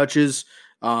 17 touches,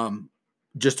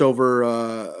 just over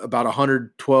about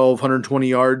 112, 120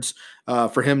 yards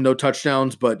for him. No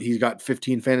touchdowns, but he's got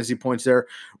 15 fantasy points there.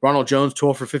 Ronald Jones,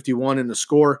 12 for 51 in the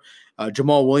score.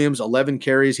 Jamal Williams, 11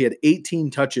 carries. He had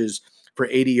 18 touches for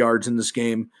 80 yards in this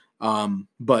game,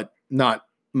 but not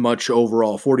much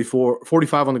overall.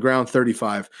 45 on the ground,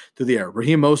 35 through the air.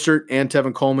 Raheem Mostert and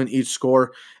Tevin Coleman each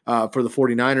score for the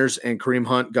 49ers, and Kareem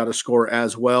Hunt got a score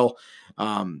as well.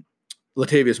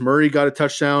 Latavius Murray got a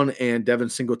touchdown, and Devin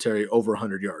Singletary over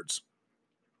 100 yards.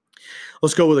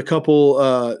 Let's go with a couple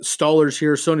stallers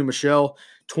here. Sony Michel,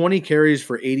 20 carries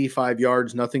for 85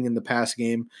 yards, nothing in the pass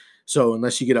game. So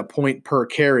unless you get a point per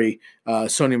carry,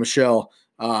 Sony Michel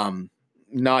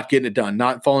not getting it done,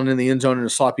 not falling in the end zone in a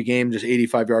sloppy game, just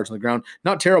 85 yards on the ground.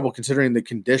 Not terrible considering the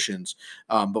conditions,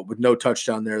 but with no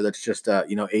touchdown there, that's just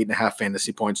 8.5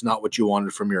 fantasy points, not what you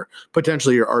wanted from your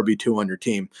potentially your RB2 on your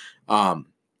team.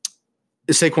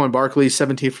 Saquon Barkley,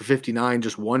 17 for 59,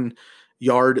 just 1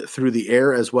 yard through the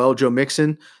air as well. Joe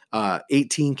Mixon,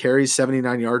 18 carries,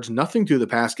 79 yards, nothing through the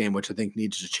pass game, which I think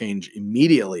needs to change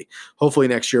immediately. Hopefully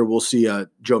next year we'll see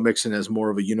Joe Mixon as more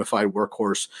of a unified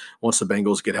workhorse once the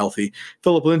Bengals get healthy.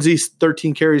 Phillip Lindsay,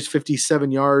 13 carries,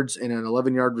 57 yards, and an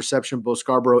 11-yard reception. Bo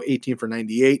Scarborough, 18 for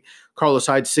 98. Carlos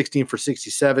Hyde, 16 for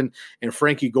 67. And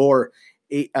Frankie Gore,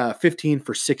 15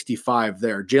 for 65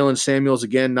 there. Jalen Samuels,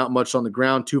 again, not much on the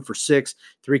ground, 2 for 6,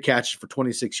 3 catches for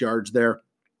 26 yards there.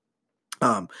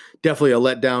 Definitely a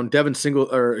letdown.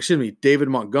 David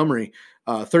Montgomery,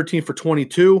 13 for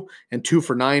 22 and 2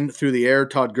 for 9 through the air.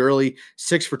 Todd Gurley,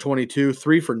 6 for 22,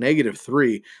 3 for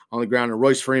 -3 on the ground. And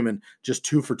Royce Freeman, just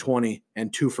 2 for 20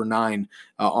 and 2 for 9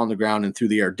 on the ground and through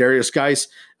the air. Darius Geis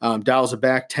dials it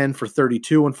back, 10 for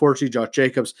 32. Unfortunately, Josh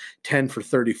Jacobs, 10 for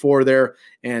 34 there.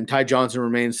 And Ty Johnson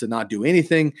remains to not do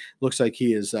anything. Looks like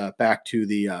he is back to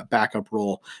the backup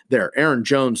role there. Aaron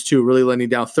Jones, too, really letting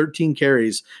down 13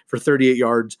 carries for 38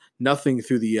 yards, nothing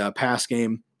through the pass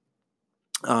game.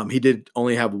 He did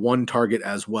only have 1 target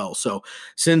as well. So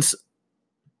since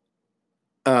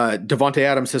Devontae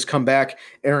Adams has come back,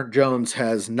 Aaron Jones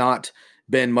has not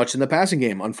been much in the passing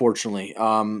game, unfortunately.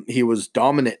 He was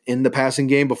dominant in the passing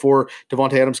game before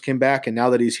Davante Adams came back, and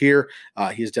now that he's here,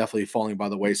 he's definitely falling by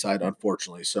the wayside,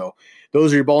 unfortunately. So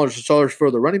those are your ballers and stars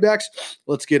for the running backs.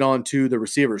 Let's get on to the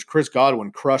receivers. Chris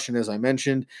Godwin crushing, as I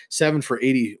mentioned, 7 for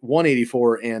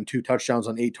 184 and 2 touchdowns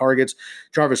on 8 targets.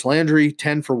 Jarvis Landry,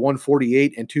 10 for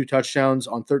 148 and 2 touchdowns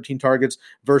on 13 targets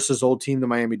versus old team, the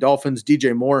Miami Dolphins.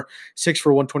 DJ Moore, 6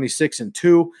 for 126 and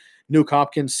 2. Nuke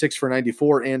Hopkins, 6 for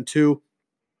 94 and 2.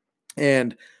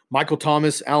 And Michael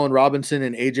Thomas, Allen Robinson,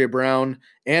 and A.J. Brown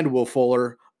and Will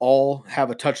Fuller all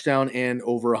have a touchdown and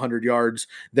over 100 yards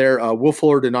there. Will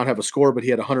Fuller did not have a score, but he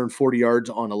had 140 yards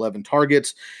on 11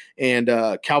 targets. And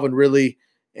Calvin Ridley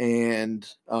and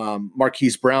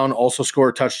Marquise Brown also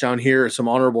scored a touchdown here. Some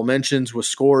honorable mentions with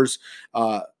scores.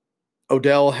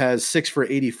 Odell has 6 for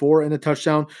 84 and a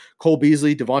touchdown. Cole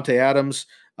Beasley, Davante Adams,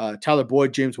 Tyler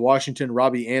Boyd, James Washington,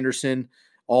 Robbie Anderson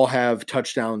all have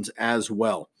touchdowns as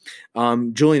well.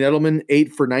 Julian Edelman,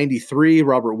 8 for 93.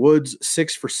 Robert Woods,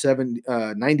 6 for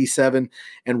 97.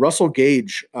 And Russell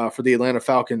Gage for the Atlanta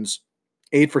Falcons,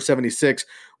 8 for 76.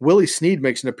 Willie Snead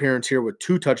makes an appearance here with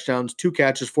 2 touchdowns, 2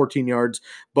 catches, 14 yards,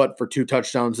 but for 2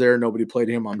 touchdowns there. Nobody played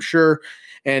him, I'm sure.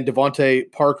 And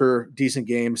Devontae Parker, decent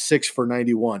game, 6 for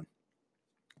 91.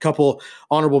 Couple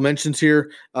honorable mentions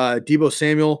here. Deebo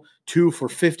Samuel, 2 for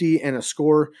 50 and a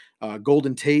score.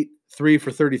 Golden Tate, 3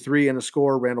 for 33 and a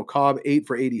score. Randall Cobb, 8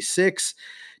 for 86.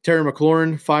 Terry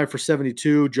McLaurin, 5 for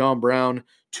 72. John Brown,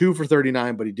 2 for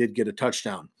 39, but he did get a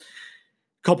touchdown.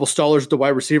 Couple stallers at the wide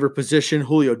receiver position.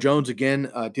 Julio Jones,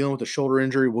 again, dealing with a shoulder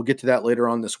injury. We'll get to that later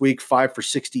on this week. 5 for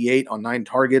 68 on 9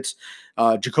 targets.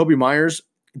 Jacoby Myers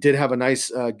did have a nice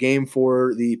game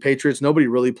for the Patriots. Nobody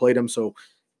really played him, so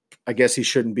I guess he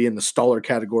shouldn't be in the staller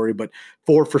category, but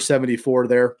 4 for 74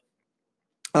 there.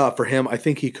 For him, I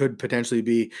think he could potentially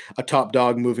be a top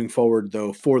dog moving forward,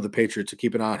 though, for the Patriots. To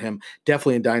keep an eye on him,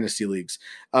 definitely in dynasty leagues.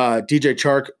 DJ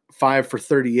Chark, 5 for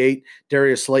 38.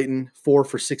 Darius Slayton, 4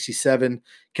 for 67.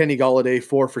 Kenny Golladay,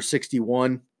 4 for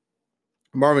 61.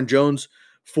 Marvin Jones,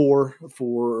 5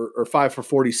 for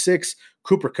 46.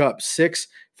 Cooper Kupp, 6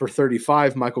 for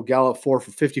 35. Michael Gallup, 4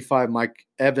 for 55. Mike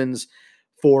Evans,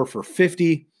 4 for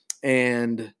 50.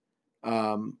 And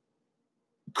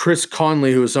Chris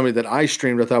Conley, who is somebody that I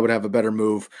streamed, I thought would have a better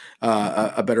move,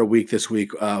 a better week this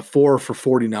week. 4 for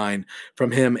 49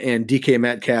 from him, and DK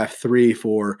Metcalf, 3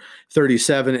 for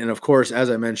 37. And of course,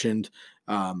 as I mentioned,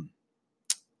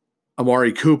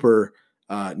 Amari Cooper,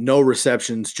 no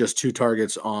receptions, just 2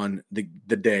 targets on the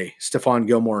day. Stephon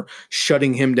Gilmore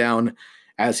shutting him down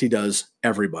as he does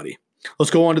everybody.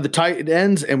 Let's go on to the tight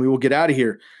ends, and we will get out of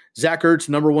here. Zach Ertz,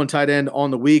 number 1 tight end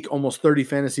on the week, almost 30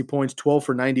 fantasy points, 12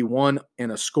 for 91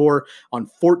 and a score on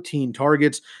 14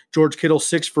 targets. George Kittle,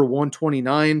 6 for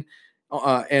 129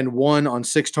 and 1 on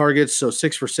 6 targets. So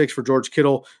 6 for 6 for George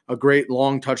Kittle, a great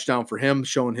long touchdown for him,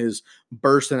 showing his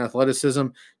burst and athleticism.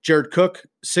 Jared Cook,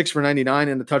 6 for 99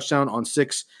 and a touchdown on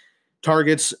 6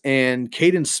 targets. And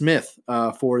Caden Smith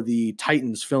for the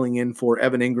Titans, filling in for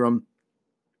Evan Ingram,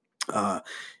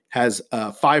 has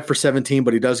 5 for 17,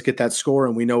 but he does get that score.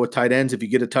 And we know with tight ends, if you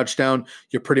get a touchdown,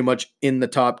 you're pretty much in the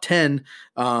top 10.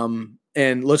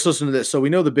 And let's listen to this. So we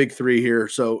know the big 3 here.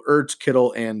 So Ertz,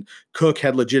 Kittle, and Cook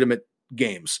had legitimate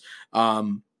games.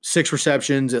 6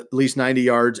 receptions, at least 90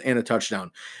 yards, and a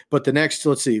touchdown. But the next,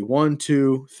 let's see, 1,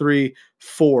 2, 3,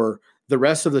 4. The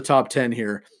rest of the top 10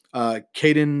 here,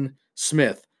 Caden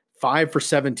Smith, 5 for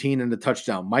 17 and a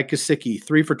touchdown. Mike Gesicki,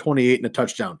 3 for 28 and a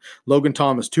touchdown. Logan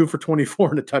Thomas, 2 for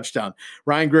 24 and a touchdown.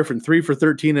 Ryan Griffin, 3 for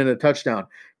 13 and a touchdown.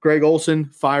 Greg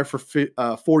Olsen, 5 for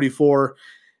 44,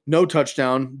 no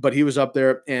touchdown, but he was up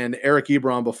there. And Eric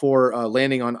Ebron, before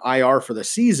landing on IR for the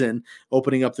season,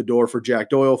 opening up the door for Jack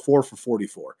Doyle, 4 for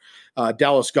 44.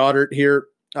 Dallas Goedert here,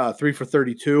 3 for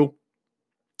 32.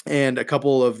 And a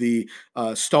couple of the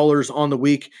stallers on the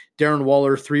week, Darren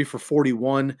Waller, 3 for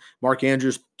 41. Mark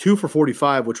Andrews, 2 for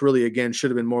 45, which really, again, should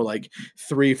have been more like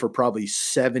 3 for probably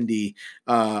 70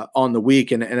 on the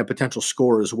week and a potential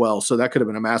score as well. So that could have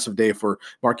been a massive day for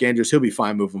Mark Andrews. He'll be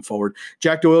fine moving forward.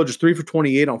 Jack Doyle, just 3 for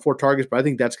 28 on 4 targets, but I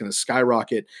think that's going to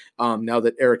skyrocket now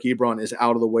that Eric Ebron is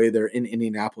out of the way there in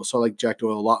Indianapolis. So I like Jack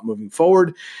Doyle a lot moving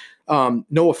forward.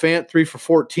 Noah Fant, 3 for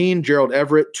 14. Gerald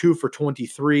Everett, 2 for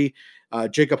 23.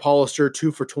 Jacob Hollister,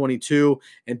 2 for 22,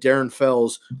 and Darren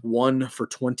Fells, 1 for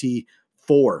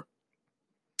 24.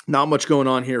 Not much going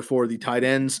on here for the tight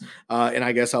ends, and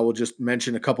I guess I will just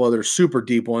mention a couple other super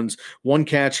deep ones. 1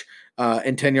 catch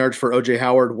and 10 yards for O.J.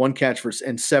 Howard, 1 catch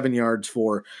and 7 yards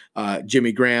for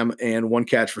Jimmy Graham, and 1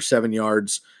 catch for 7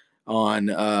 yards on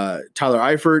Tyler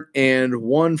Eifert, and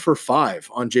 1 for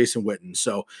 5 on Jason Witten.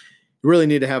 So really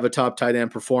need to have a top tight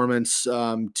end performance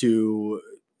to,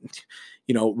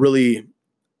 really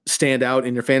stand out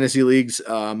in your fantasy leagues.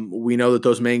 We know that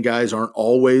those main guys aren't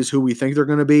always who we think they're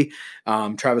going to be.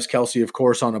 Travis Kelce, of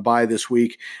course, on a bye this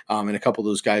week, and a couple of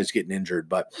those guys getting injured.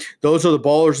 But those are the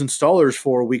ballers and stallers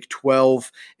for week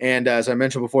 12. And as I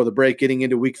mentioned before the break, getting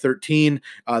into week 13,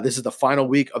 this is the final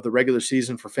week of the regular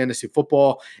season for fantasy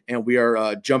football, and we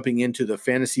are jumping into the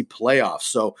fantasy playoffs.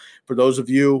 So for those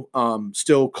of you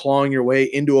still clawing your way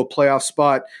into a playoff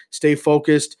spot, stay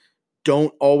focused.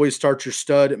 Don't always start your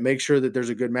stud. Make sure that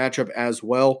there's a good matchup as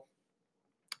well.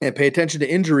 And pay attention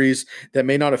to injuries that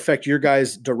may not affect your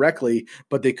guys directly,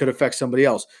 but they could affect somebody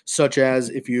else, such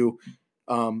as if you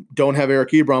don't have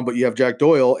Eric Ebron, but you have Jack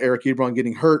Doyle. Eric Ebron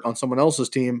getting hurt on someone else's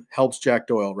team helps Jack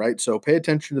Doyle, right? So pay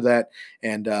attention to that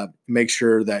and make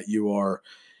sure that you are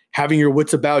having your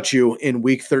wits about you in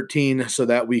week 13 so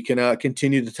that we can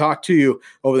continue to talk to you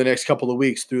over the next couple of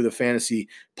weeks through the fantasy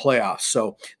playoffs.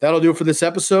 So that'll do it for this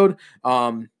episode.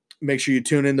 Make sure you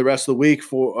tune in the rest of the week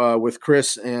for with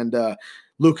Chris and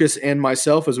Lucas and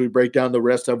myself as we break down the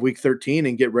rest of week 13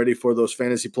 and get ready for those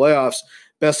fantasy playoffs.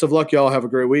 Best of luck, y'all. Have a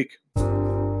great week.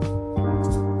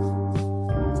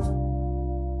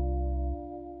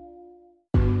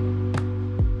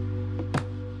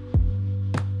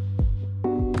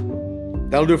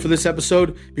 That'll do it for this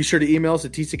episode. Be sure to email us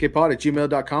at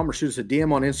tckpod@gmail.com or shoot us a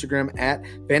DM on Instagram at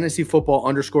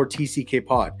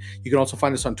fantasyfootball_tckpod. You can also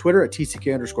find us on Twitter at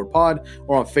tck_pod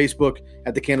or on Facebook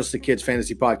at the Candlestick Kids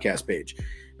Fantasy Podcast page.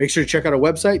 Make sure to check out our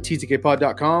website,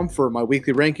 tckpod.com, for my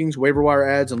weekly rankings, waiver wire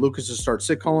ads, and Lucas's start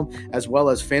sit column, as well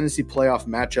as fantasy playoff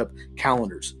matchup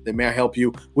calendars that may help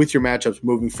you with your matchups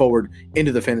moving forward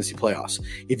into the fantasy playoffs.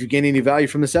 If you gain any value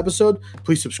from this episode,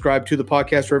 please subscribe to the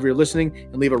podcast wherever you're listening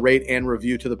and leave a rate and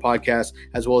review to the podcast,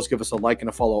 as well as give us a like and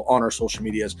a follow on our social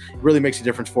medias. It really makes a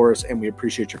difference for us, and we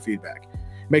appreciate your feedback.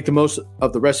 Make the most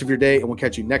of the rest of your day, and we'll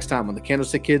catch you next time on the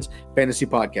Candlestick Kids Fantasy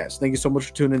Podcast. Thank you so much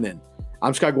for tuning in.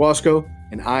 I'm Scott Guasco,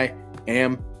 and I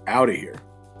am out of here.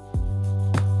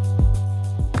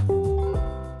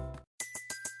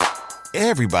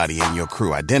 Everybody in your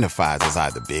crew identifies as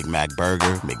either Big Mac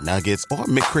Burger, McNuggets, or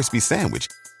McCrispy Sandwich.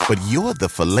 But you're the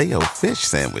Filet-O-Fish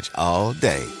Sandwich all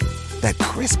day. That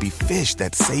crispy fish,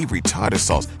 that savory tartar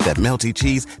sauce, that melty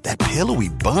cheese, that pillowy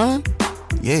bun.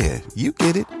 Yeah, you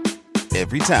get it.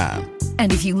 Every time.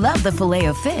 And if you love the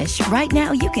Filet-O-Fish, right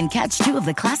now you can catch two of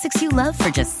the classics you love for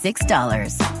just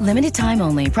 $6. Limited time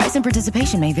only. Price and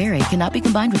participation may vary. Cannot be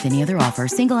combined with any other offer.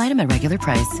 Single item at regular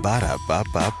price.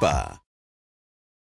 Ba-da-ba-ba-ba.